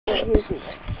Here's it.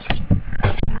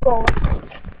 Oh,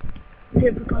 hey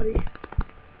everybody.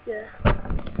 Yeah.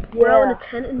 We're out in a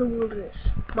tent in the wilderness.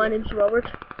 My name's Robert.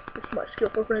 This is my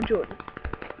skillful friend Jordan.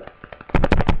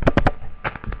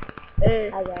 Hey.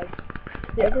 Hi guys.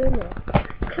 Yeah. How you doing now?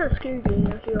 It's kind of scary being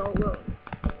out here all alone.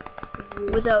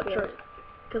 Without trying.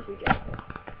 Because we get it.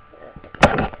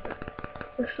 Yeah.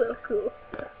 It's so cool.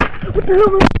 What the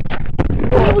hell was that?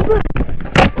 What was that?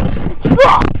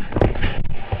 Stop!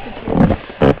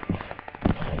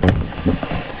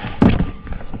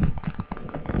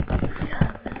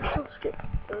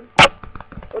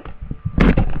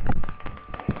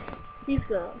 He's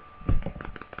gone.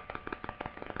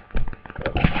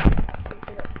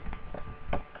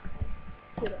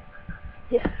 Get up.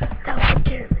 Yeah, that was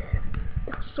scary, man.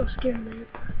 That was so scary, man.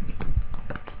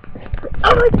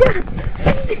 Oh my god!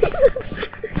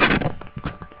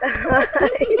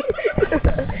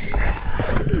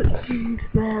 Jeez,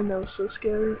 man, that was so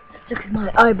scary. Look at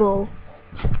my eyeball.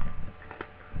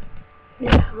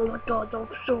 Yeah, oh my god, that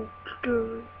was so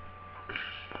scary.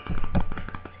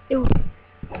 It was.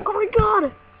 Oh my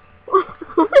god! Oh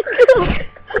my god!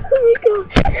 Oh my god!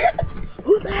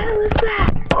 Who the hell is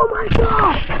that? Oh my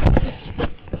god!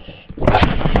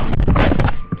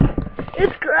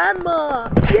 It's Grandma!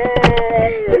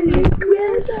 Yay!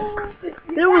 Grandma!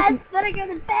 Better go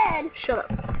to bed. Shut up.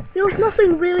 There was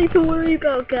nothing really to worry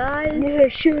about, guys. Yeah,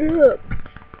 shut up.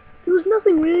 There was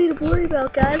nothing really to worry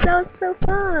about, guys. That was so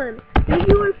fun. If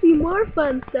you want to see more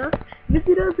fun stuff,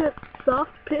 visit us at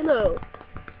Soft Pillow.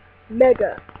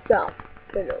 Mega Soft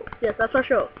Pillow. Yes, that's our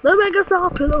show. The Mega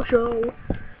Soft Pillow Show.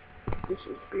 This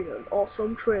has been an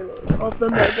awesome trailer of the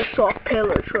Mega Soft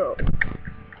Pillow Show.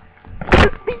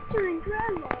 Featuring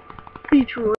Grandma. Featuring